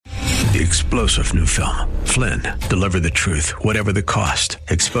The explosive new film, Flynn, deliver the truth, whatever the cost,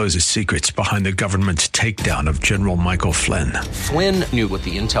 exposes secrets behind the government's takedown of General Michael Flynn. Flynn knew what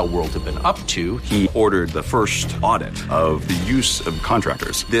the intel world had been up to. He ordered the first audit of the use of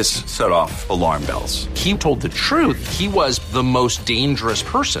contractors. This set off alarm bells. He told the truth. He was the most dangerous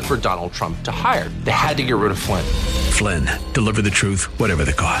person for Donald Trump to hire. They had to get rid of Flynn. Flynn, deliver the truth, whatever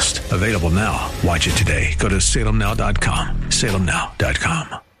the cost. Available now. Watch it today. Go to salemnow.com.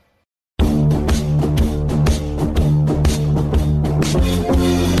 salemnow.com.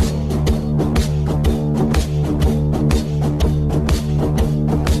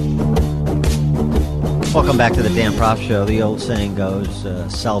 Welcome back to the Dan Proft Show. The old saying goes,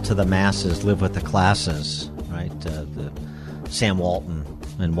 sell to the masses, live with the classes, right? The Sam Walton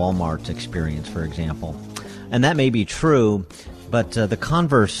and Walmart experience, for example. And that may be true, but the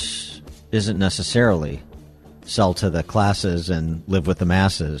converse isn't necessarily sell to the classes and live with the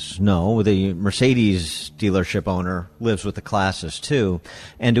masses. No, the Mercedes dealership owner lives with the classes too.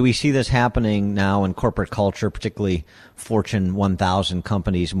 And do we see this happening now in corporate culture, particularly Fortune 1000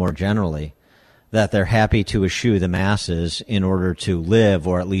 companies more generally, that they're happy to eschew the masses in order to live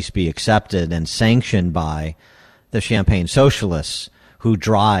or at least be accepted and sanctioned by the champagne socialists who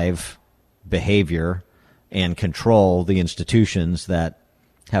drive behavior and control the institutions that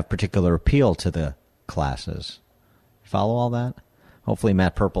have particular appeal to the classes? Follow all that? Hopefully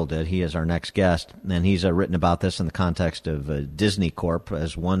Matt Purple did. He is our next guest, and he's written about this in the context of Disney Corp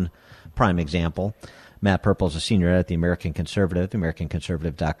as one prime example. Matt Purple is a senior editor at The American Conservative,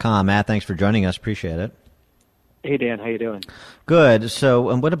 theamericanconservative.com. Matt, thanks for joining us. Appreciate it. Hey, Dan. How you doing? Good.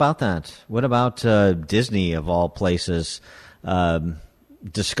 So, and what about that? What about Disney, of all places,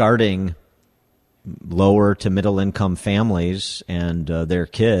 discarding lower to middle income families and their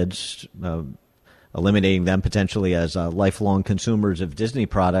kids, eliminating them potentially as lifelong consumers of Disney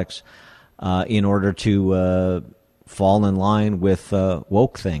products in order to fall in line with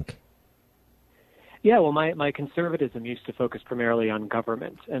woke-think? Yeah, well, my conservatism used to focus primarily on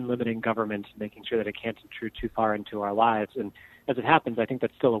government and limiting government, making sure that it can't intrude too far into our lives. And as it happens, I think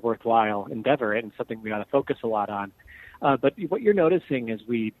that's still a worthwhile endeavor and something we ought to focus a lot on. But what you're noticing as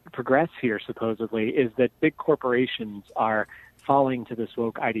we progress here, supposedly, is that big corporations are falling to this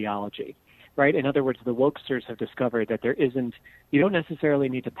woke ideology, right? In other words, the wokesters have discovered that you don't necessarily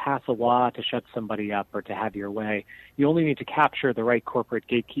need to pass a law to shut somebody up or to have your way. You only need to capture the right corporate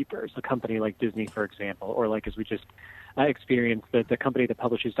gatekeepers, a company like Disney, for example, or like as we just experienced, the company that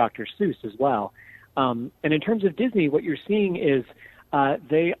publishes Dr. Seuss as well. And in terms of Disney, what you're seeing is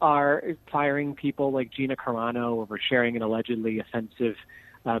they are firing people like Gina Carano over sharing an allegedly offensive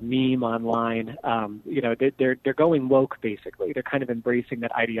meme online. They're going woke, basically. They're kind of embracing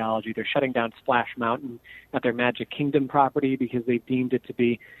that ideology. They're shutting down Splash Mountain at their Magic Kingdom property because they deemed it to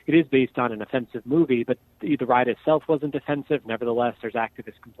be, it is based on an offensive movie, but the ride itself wasn't offensive. Nevertheless, there's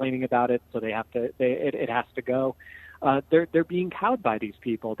activists complaining about it, so it has to go. They're being cowed by these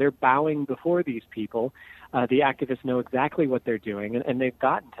people. They're bowing before these people. The activists know exactly what they're doing, and they've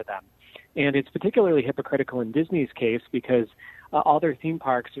gotten to them. And it's particularly hypocritical in Disney's case because all their theme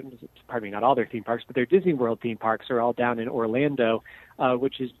parks, not all their theme parks, but their Disney World theme parks are all down in Orlando,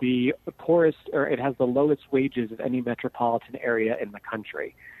 which is the poorest, or it has the lowest wages of any metropolitan area in the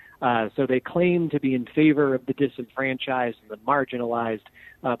country. So they claim to be in favor of the disenfranchised and the marginalized,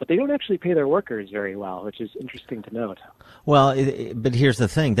 but they don't actually pay their workers very well, which is interesting to note. Well, but here's the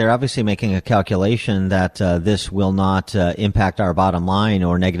thing. They're obviously making a calculation that this will not impact our bottom line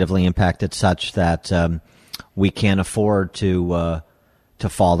or negatively impact it such that we can't afford to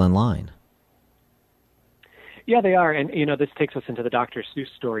fall in line. Yeah, they are. And, this takes us into the Dr. Seuss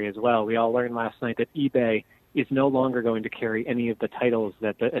story as well. We all learned last night that eBay is no longer going to carry any of the titles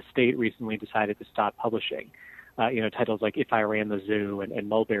that the estate recently decided to stop publishing. Titles like If I Ran the Zoo and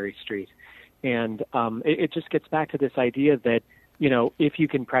Mulberry Street. And it just gets back to this idea that, if you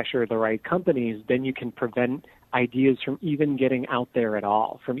can pressure the right companies, then you can prevent ideas from even getting out there at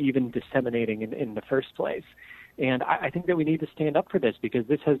all, from even disseminating in the first place. And I think that we need to stand up for this because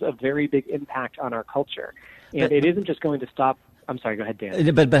this has a very big impact on our culture. And it isn't just going to stop. I'm sorry, go ahead,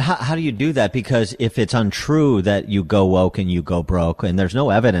 Dan. But how do you do that? Because if it's untrue that you go woke and you go broke, and there's no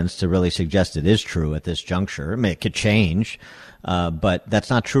evidence to really suggest it is true at this juncture, I mean, it could change, but that's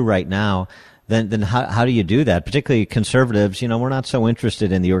not true right now, then how do you do that? Particularly conservatives, we're not so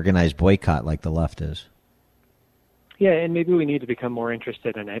interested in the organized boycott like the left is. Yeah, and maybe we need to become more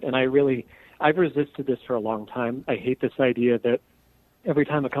interested in it. And I've resisted this for a long time. I hate this idea that every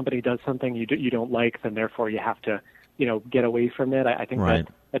time a company does something you don't like, then therefore you have to, get away from it. I think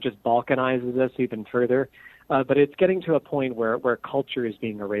that just balkanizes us even further. But it's getting to a point where culture is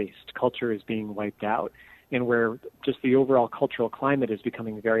being erased, culture is being wiped out, and where just the overall cultural climate is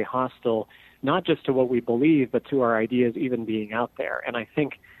becoming very hostile, not just to what we believe, but to our ideas even being out there. And I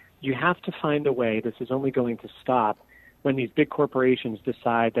think you have to find a way, this is only going to stop when these big corporations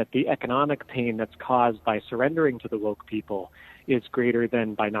decide that the economic pain that's caused by surrendering to the woke people is greater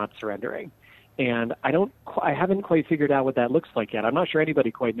than by not surrendering. And I haven't quite figured out what that looks like yet. I'm not sure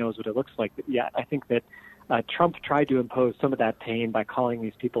anybody quite knows what it looks like yet. I think that Trump tried to impose some of that pain by calling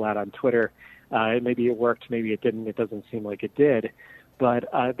these people out on Twitter. Maybe it worked, maybe it didn't. It doesn't seem like it did. But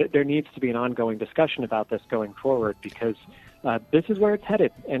there needs to be an ongoing discussion about this going forward, because this is where it's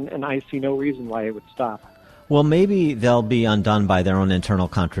headed, and I see no reason why it would stop. Well, maybe they'll be undone by their own internal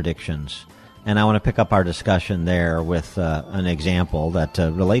contradictions. And I want to pick up our discussion there with an example that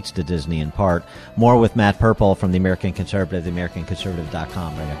relates to Disney in part. More with Matt Purple from The American Conservative,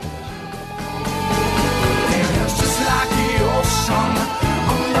 theamericanconservative.com, right after this. It's just like the ocean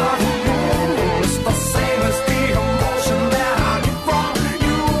under the moon. It's the same as the emotion that I get from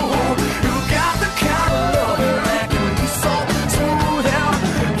you. You got the kind of love that can be so smooth.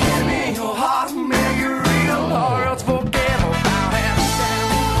 Give me your heart, make it real, or else forget about it.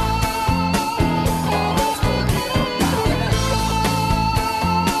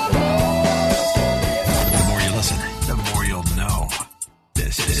 The more you listen, the more you'll know.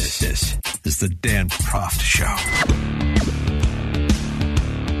 This is the Dan Proft Show.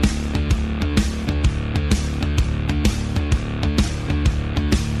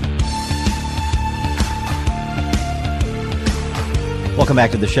 Welcome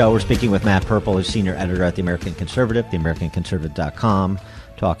back to the show. We're speaking with Matt Purple, who's senior editor at The American Conservative, theamericanconservative.com,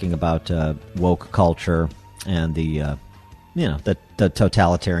 talking about woke culture and the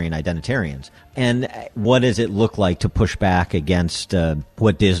totalitarian identitarians. And what does it look like to push back against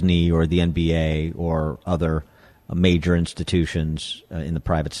what Disney or the NBA or other major institutions in the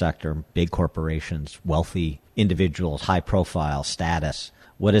private sector, big corporations, wealthy individuals, high profile status?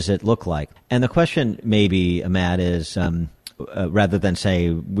 What does it look like? And the question maybe, Matt, is rather than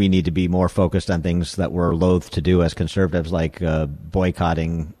say we need to be more focused on things that we're loath to do as conservatives, like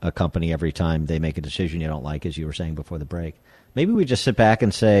boycotting a company every time they make a decision you don't like, as you were saying before the break. Maybe we just sit back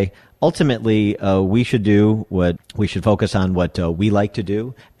and say, ultimately, we should focus on what we like to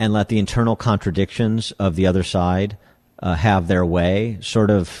do and let the internal contradictions of the other side have their way,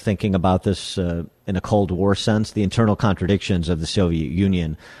 sort of thinking about this in a Cold War sense, the internal contradictions of the Soviet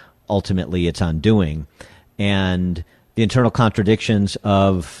Union, ultimately its undoing. And the internal contradictions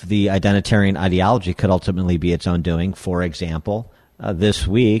of the identitarian ideology could ultimately be its own doing. For example, this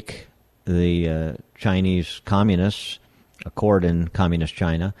week, the Chinese communists, a court in communist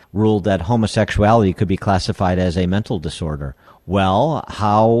China, ruled that homosexuality could be classified as a mental disorder. Well,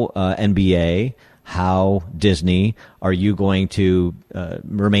 how NBA, how Disney are you going to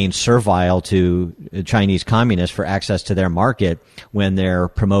remain servile to Chinese communists for access to their market when they're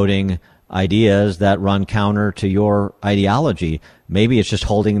promoting ideas that run counter to your ideology? Maybe it's just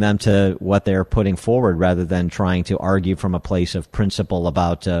holding them to what they're putting forward rather than trying to argue from a place of principle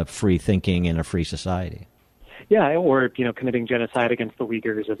about free thinking in a free society. Yeah, or, committing genocide against the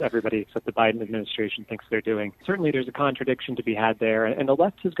Uyghurs, as everybody except the Biden administration thinks they're doing. Certainly there's a contradiction to be had there, and the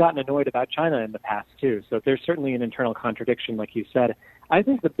left has gotten annoyed about China in the past, too. So there's certainly an internal contradiction, like you said. I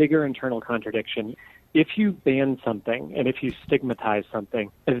think the bigger internal contradiction, if you ban something and if you stigmatize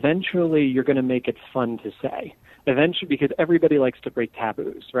something, eventually you're going to make it fun to say. Eventually, because everybody likes to break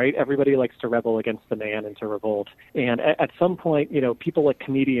taboos, right? Everybody likes to rebel against the man and to revolt. And at some point, people like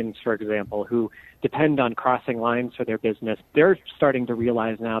comedians, for example, who depend on crossing lines for their business, they're starting to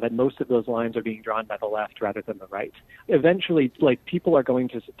realize now that most of those lines are being drawn by the left rather than the right. Eventually, people are going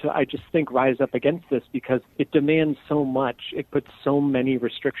to I just think, rise up against this because it demands so much. It puts so many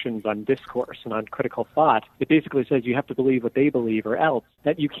restrictions on discourse and on critical thought. It basically says you have to believe what they believe or else,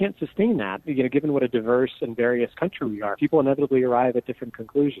 that you can't sustain that, given what a diverse and various country we are. People inevitably arrive at different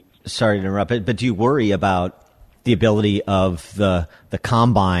conclusions. Sorry to interrupt, but do you worry about the ability of the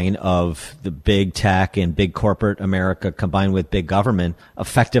combine of the big tech and big corporate America combined with big government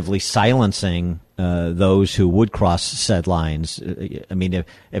effectively silencing those who would cross said lines? I mean,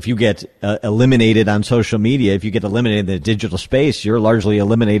 if you get eliminated on social media, if you get eliminated in the digital space, you're largely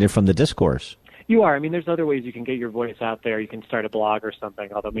eliminated from the discourse. You are. I mean, there's other ways you can get your voice out there. You can start a blog or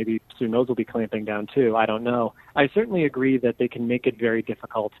something, although maybe soon those will be clamping down too. I don't know. I certainly agree that they can make it very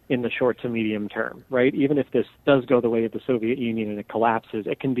difficult in the short to medium term, right? Even if this does go the way of the Soviet Union and it collapses,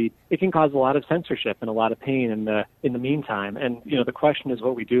 it can cause a lot of censorship and a lot of pain in the meantime. And, the question is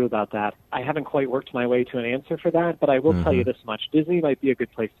what we do about that. I haven't quite worked my way to an answer for that, but I will tell you this much. Disney might be a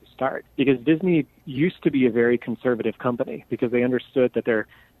good place to start, because Disney used to be a very conservative company because they understood that their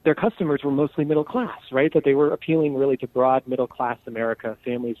customers were mostly middle class, right? That they were appealing really to broad middle class America,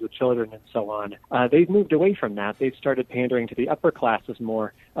 families with children and so on. They've moved away from that. They've started pandering to the upper classes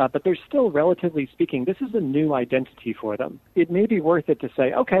more, but they're still, relatively speaking, this is a new identity for them. It may be worth it to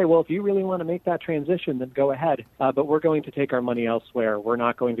say, okay, well, if you really want to make that transition, then go ahead, but we're going to take our money elsewhere. We're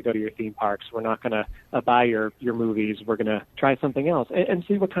not going to go to your theme parks. We're not going to buy your movies. We're going to try something else and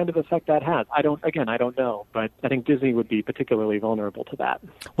see what kind of effect that has. I don't know, but I think Disney would be particularly vulnerable to that.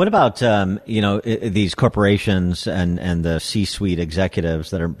 What about, these corporations and the C-suite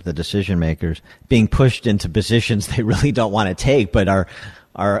executives that are the decision makers being pushed into positions they really don't want to take, but are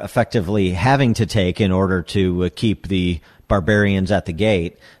effectively having to take in order to keep the barbarians at the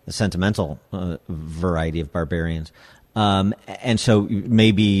gate, the sentimental variety of barbarians. And so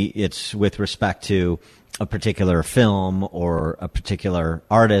maybe it's with respect to a particular film or a particular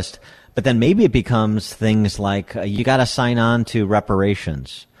artist, but then maybe it becomes things like you got to sign on to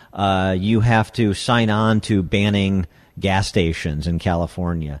reparations. You have to sign on to banning gas stations in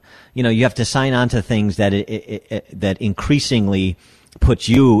California. You have to sign on to things that that increasingly puts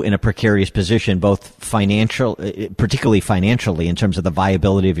you in a precarious position, both particularly financially, in terms of the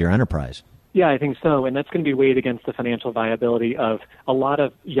viability of your enterprise. Yeah, I think so. And that's going to be weighed against the financial viability of a lot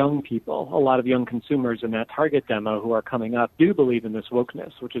of young people, a lot of young consumers in that target demo who are coming up do believe in this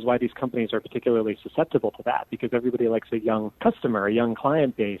wokeness, which is why these companies are particularly susceptible to that, because everybody likes a young customer, a young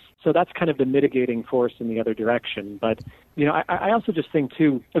client base. So that's kind of the mitigating force in the other direction. But, I also just think,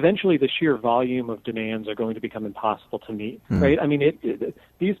 too, eventually the sheer volume of demands are going to become impossible to meet, right? I mean,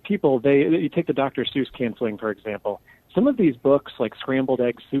 these people, you take the Dr. Seuss canceling, for example. Some of these books, like Scrambled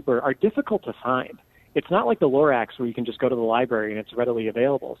Egg Super, are difficult to find. It's not like the Lorax where you can just go to the library and it's readily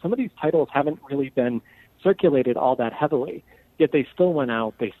available. Some of these titles haven't really been circulated all that heavily, yet they still went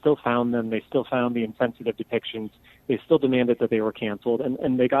out, they still found them, they still found the insensitive depictions, they still demanded that they were canceled,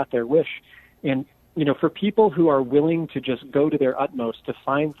 and they got their wish. And, for people who are willing to just go to their utmost to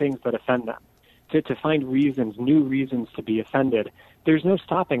find things that offend them, to find new reasons to be offended, there's no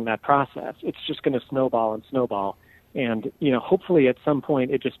stopping that process. It's just going to snowball and snowball. And, hopefully at some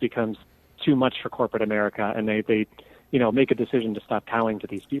point it just becomes too much for corporate America and they make a decision to stop cowing to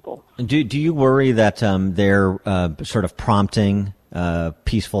these people. Do you worry that they're sort of prompting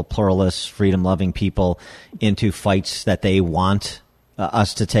peaceful, pluralist, freedom-loving people into fights that they want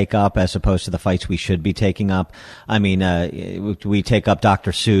us to take up as opposed to the fights we should be taking up? I mean, we take up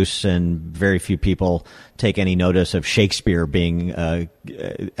Dr. Seuss and very few people take any notice of Shakespeare being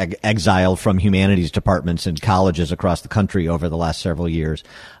exiled from humanities departments in colleges across the country over the last several years.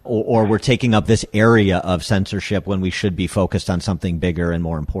 Or we're taking up this area of censorship when we should be focused on something bigger and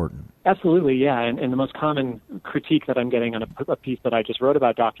more important. Absolutely, yeah. And the most common critique that I'm getting on a piece that I just wrote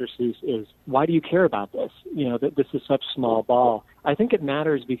about Dr. Seuss is, why do you care about this? This is such small ball. I think it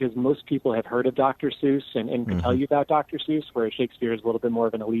matters because most people have heard of Dr. Seuss and can tell you about Dr. Seuss, whereas Shakespeare is a little bit more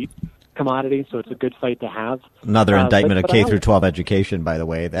of an elite commodity, so it's a good fight to have. Another indictment of K through 12 education, by the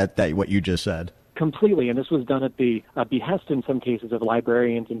way, that what you just said. Completely, and this was done at the behest in some cases of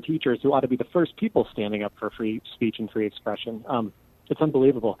librarians and teachers who ought to be the first people standing up for free speech and free expression. It's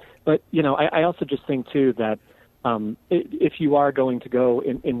unbelievable. But, I also just think, too, that if you are going to go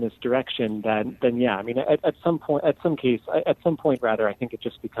in this direction, then yeah, I mean, at some point, I think it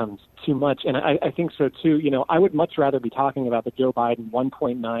just becomes too much. And I think so, too. I would much rather be talking about the Joe Biden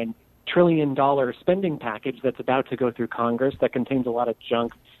 $1.9 trillion spending package that's about to go through Congress that contains a lot of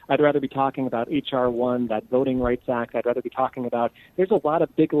junk. I'd rather be talking about H.R. 1, that Voting Rights Act. I'd rather be talking about, there's a lot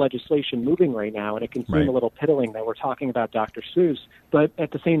of big legislation moving right now, and it can seem a little piddling that we're talking about Dr. Seuss. But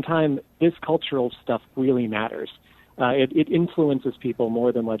at the same time, this cultural stuff really matters. It influences people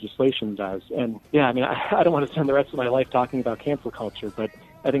more than legislation does. And yeah, I mean, I don't want to spend the rest of my life talking about cancel culture, but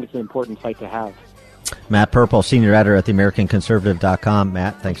I think it's an important fight to have. Matt Purple, senior editor at theamericanconservative.com.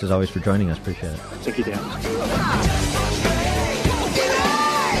 Matt, thanks as always for joining us. Appreciate it. Thank you, Dan.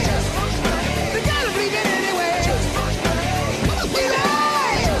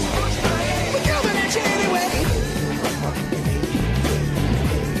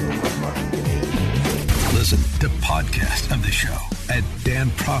 Listen to podcast of the show at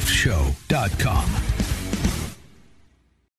danproftshow.com.